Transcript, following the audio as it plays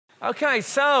OK,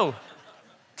 so,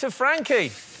 to Frankie.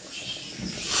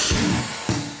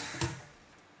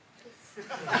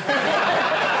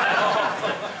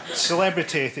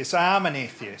 Celebrity atheist. I am an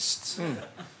atheist,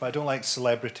 but I don't like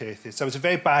celebrity atheists. I was a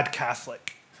very bad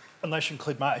Catholic, unless you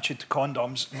include my attitude to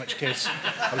condoms, in which case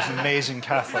I was an amazing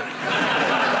Catholic.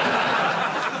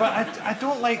 But I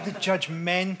don't like the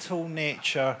judgmental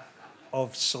nature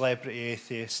of celebrity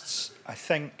atheists. I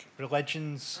think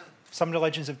some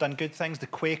religions have done good things. The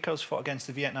Quakers fought against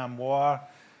the Vietnam War.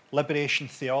 Liberation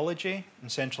theology in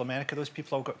Central America, those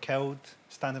people all got killed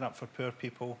standing up for poor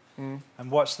people.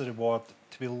 And what's the reward?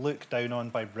 To be looked down on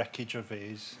by Ricky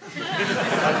Gervais.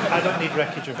 I don't need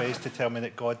Ricky Gervais to tell me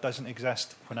that God doesn't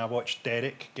exist when I watch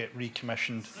Derek get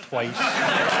recommissioned twice.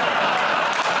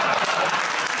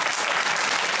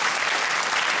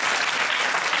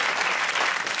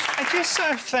 I just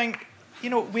sort of think, you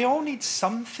know, we all need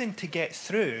something to get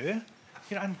through.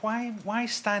 You know, and why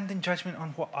stand in judgment on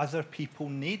what other people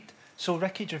need? So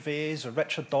Ricky Gervais or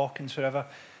Richard Dawkins, whoever,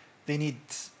 they need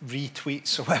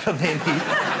retweets or whatever they need.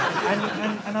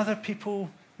 and other people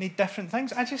need different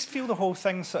things. I just feel the whole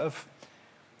thing's a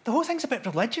bit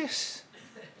religious.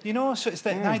 You know, so it's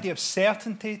the idea of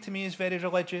certainty to me is very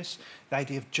religious. The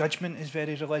idea of judgment is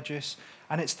very religious.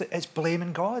 And it's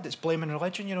blaming God, it's blaming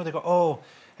religion. You know, they go,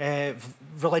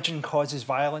 religion causes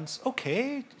violence.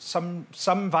 OK, some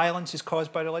violence is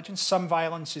caused by religion. Some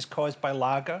violence is caused by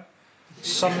lager.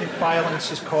 Some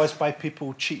violence is caused by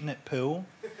people cheating at pool.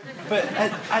 But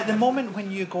at the moment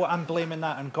when you go, I'm blaming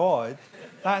that on God,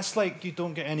 that's like you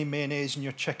don't get any mayonnaise in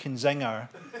your chicken zinger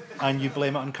and you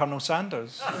blame it on Colonel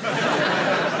Sanders.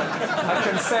 I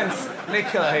can sense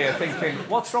Nicola here thinking,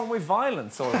 what's wrong with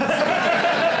violence all of a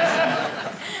sudden?